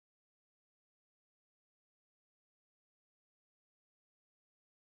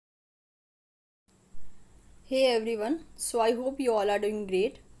Hey everyone, so I hope you all are doing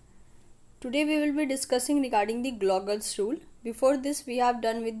great. Today we will be discussing regarding the Gloger's rule. Before this we have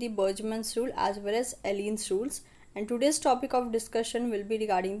done with the Bergmann's rule as well as Allen's rules, and today's topic of discussion will be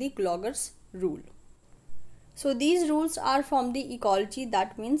regarding the Gloger's rule. So these rules are from the ecology.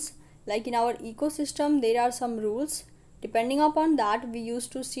 That means like in our ecosystem there are some rules. Depending upon that we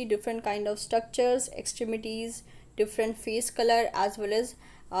used to see different kind of structures, extremities, different face color as well as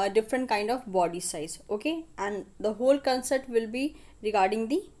different kind of body size. Okay, and the whole concept will be regarding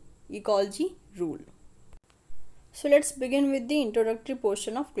the ecology rule. So let's begin with the introductory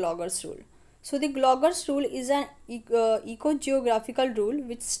portion of Gloger's rule. So the Gloger's rule is an ecogeographical rule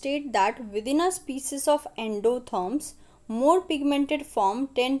which states that within a species of endotherms, more pigmented form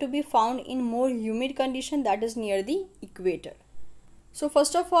tend to be found in more humid condition, that is near the equator. So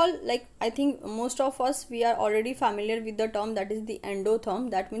first of all, like I think most of us we are already familiar with the term that is the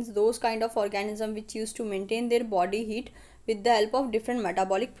endotherm. That means those kind of organism which used to maintain their body heat with the help of different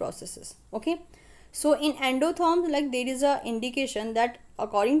metabolic processes. Okay, so in endotherms, like there is a indication that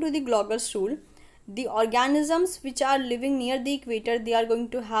according to the Gloger's rule, the organisms which are living near the equator, they are going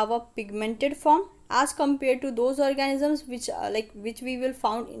to have a pigmented form as compared to those organisms which we will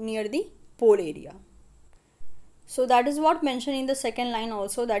found near the pole area. So that is what mentioned in the second line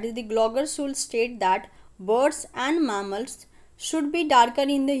also, that is the Gloger's rule state that birds and mammals should be darker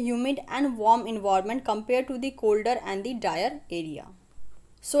in the humid and warm environment compared to the colder and the drier area.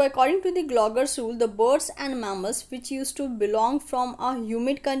 So according to the Gloger's rule, the birds and mammals which used to belong from a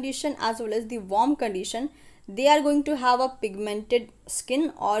humid condition as well as the warm condition, they are going to have a pigmented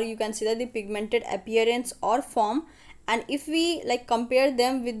skin, or you can say that the pigmented appearance or form. And if we compare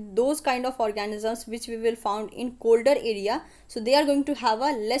them with those kind of organisms which we will found in colder area, so they are going to have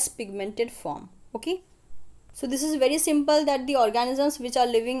a less pigmented form. Okay, so this is very simple, that the organisms which are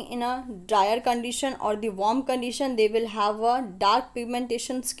living in a drier condition or the warm condition, they will have a dark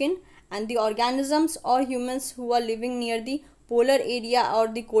pigmentation skin, and the organisms or humans who are living near the polar area or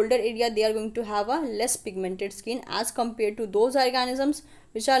the colder area, they are going to have a less pigmented skin as compared to those organisms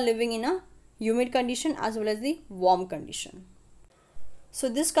which are living in a humid condition as well as the warm condition. So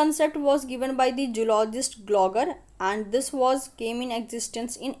this concept was given by the geologist Gloger, and this came in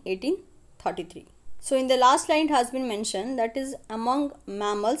existence in 1833. So in the last line it has been mentioned, that is among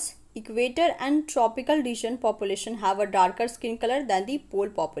mammals, equator and tropical region population have a darker skin color than the pole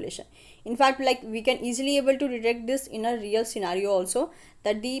population. In fact, we can easily able to detect this in a real scenario also,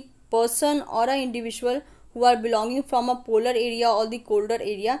 that the person or an individual who are belonging from a polar area or the colder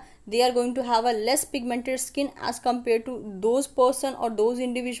area, they are going to have a less pigmented skin as compared to those person or those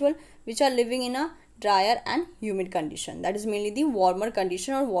individual which are living in a drier and humid condition, that is mainly the warmer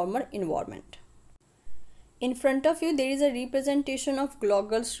condition or warmer environment. In front of you there is a representation of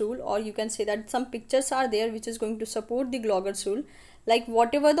Gloger's rule, or you can say that some pictures are there which is going to support the Gloger's rule. Like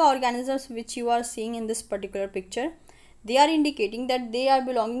whatever the organisms which you are seeing in this particular picture, they are indicating that they are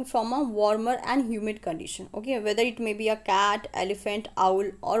belonging from a warmer and humid condition. Okay, whether it may be a cat, elephant, owl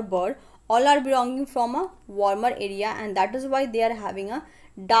or bird, all are belonging from a warmer area, and that is why they are having a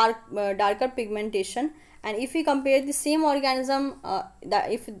darker pigmentation. And if we compare the same organism,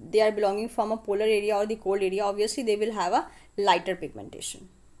 that if they are belonging from a polar area or the cold area, obviously they will have a lighter pigmentation.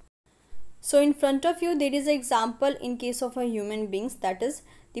 So in front of you there is an example in case of a human beings, that is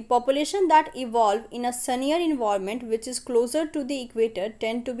the population that evolve in a sunnier environment which is closer to the equator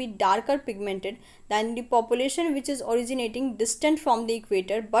tend to be darker pigmented than the population which is originating distant from the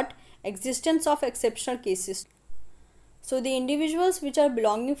equator, but existence of exceptional cases. So the individuals which are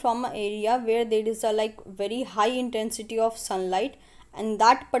belonging from an area where there is a very high intensity of sunlight, and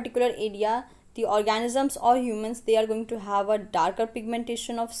that particular area, the organisms or humans, they are going to have a darker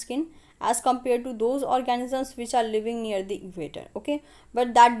pigmentation of skin as compared to those organisms which are living near the equator. Okay,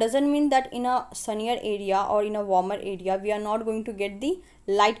 but that doesn't mean that in a sunnier area or in a warmer area we are not going to get the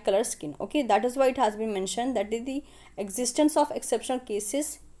light color skin. Okay, that is why it has been mentioned that the existence of exceptional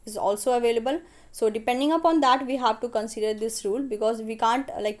cases is also available. So depending upon that we have to consider this rule, because we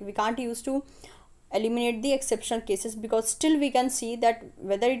can't use to eliminate the exceptional cases, because still we can see that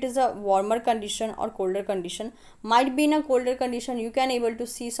whether it is a warmer condition or colder condition, might be in a colder condition you can able to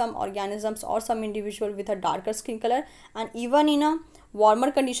see some organisms or some individual with a darker skin color, and even in a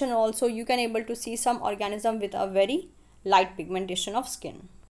warmer condition also you can able to see some organism with a very light pigmentation of skin.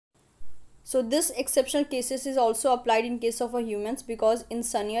 So this exceptional cases is also applied in case of a humans, because in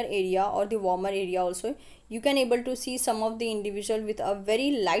sunnier area or the warmer area also you can able to see some of the individual with a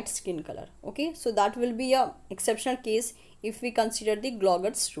very light skin color. Okay, so that will be a exceptional case if we consider the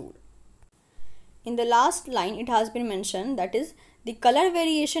Gloger's rule. In the last line it has been mentioned, that is, the color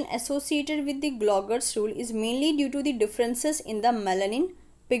variation associated with the Gloger's rule is mainly due to the differences in the melanin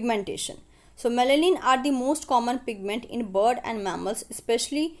pigmentation. So melanin are the most common pigment in bird and mammals,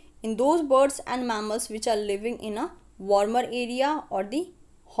 especially in those birds and mammals which are living in a warmer area or the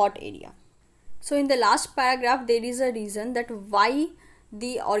hot area. So in the last paragraph there is a reason that why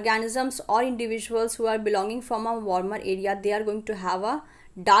the organisms or individuals who are belonging from a warmer area, they are going to have a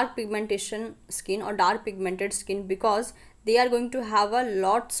dark pigmentation skin or dark pigmented skin, because they are going to have a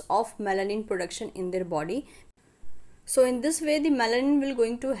lots of melanin production in their body. So in this way the melanin will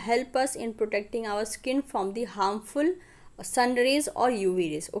going to help us in protecting our skin from the harmful sun rays or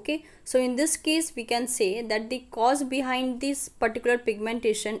UV rays. Okay, so in this case we can say that the cause behind this particular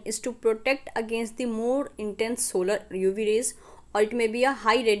pigmentation is to protect against the more intense solar UV rays, or it may be a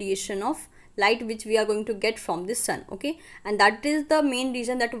high radiation of light which we are going to get from the sun. Okay, and that is the main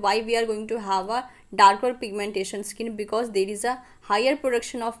reason that why we are going to have a darker pigmentation skin, because there is a higher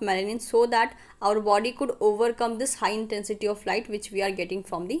production of melanin, so that our body could overcome this high intensity of light which we are getting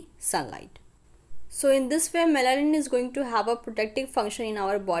from the sunlight. So in this way melanin is going to have a protective function in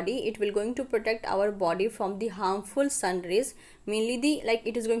our body. It will going to protect our body from the harmful sun rays, mainly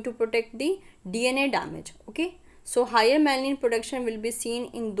it is going to protect the DNA damage. Okay, so higher melanin production will be seen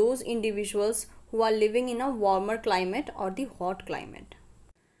in those individuals who are living in a warmer climate or the hot climate.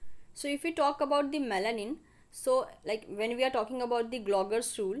 So if we talk about the melanin, so like when we are talking about the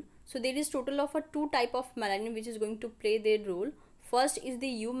Gloger's rule, so there is total of a two type of melanin which is going to play their role. First is the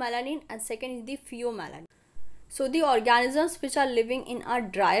eumelanin and second is the pheomelanin. So the organisms which are living in a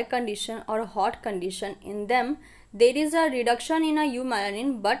drier condition or a hot condition, in them there is a reduction in a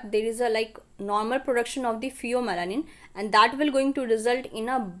eumelanin, but there is a normal production of the pheomelanin, and that will going to result in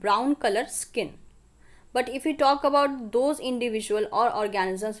a brown color skin. But if we talk about those individual or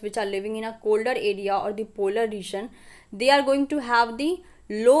organisms which are living in a colder area or the polar region, they are going to have the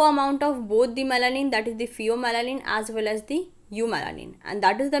low amount of both the melanin, that is the pheomelanin, as well as the eumelanin, and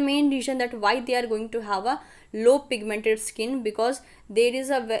that is the main reason that why they are going to have a low pigmented skin, because there is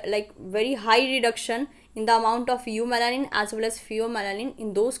a very high reduction in the amount of eumelanin as well as pheomelanin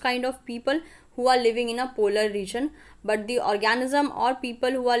in those kind of people who are living in a polar region. But the organism or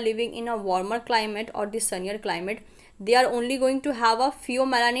people who are living in a warmer climate or the sunnier climate, they are only going to have a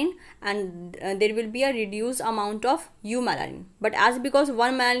pheomelanin, and there will be a reduced amount of eumelanin. But as because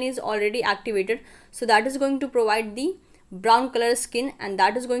one melanin is already activated, so that is going to provide the brown color skin, and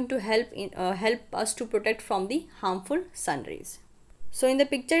that is going to help us to protect from the harmful sun rays. So in the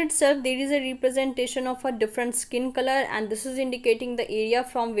picture itself there is a representation of a different skin color, and this is indicating the area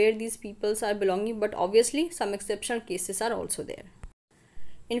from where these peoples are belonging, but obviously some exceptional cases are also there.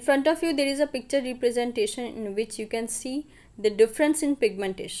 In front of you there is a picture representation in which you can see the difference in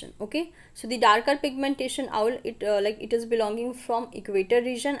pigmentation. Okay, so the darker pigmentation owl, it is belonging from equator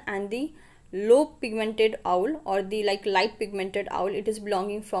region, and the low pigmented owl or the light pigmented owl, it is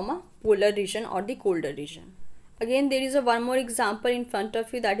belonging from a polar region or the colder region. Again there is a one more example in front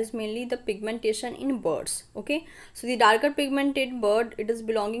of you, that is mainly the pigmentation in birds. Okay, so the darker pigmented bird, it is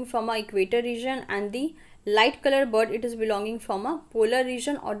belonging from a equator region, and the light color bird, it is belonging from a polar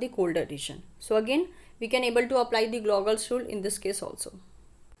region or the colder region. So again we can able to apply the Gloger's rule in this case also.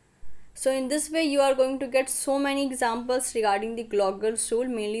 So in this way you are going to get so many examples regarding the Gloger's rule.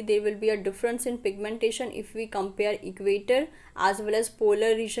 Mainly there will be a difference in pigmentation if we compare equator as well as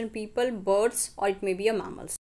polar region people, birds, or it may be a mammals.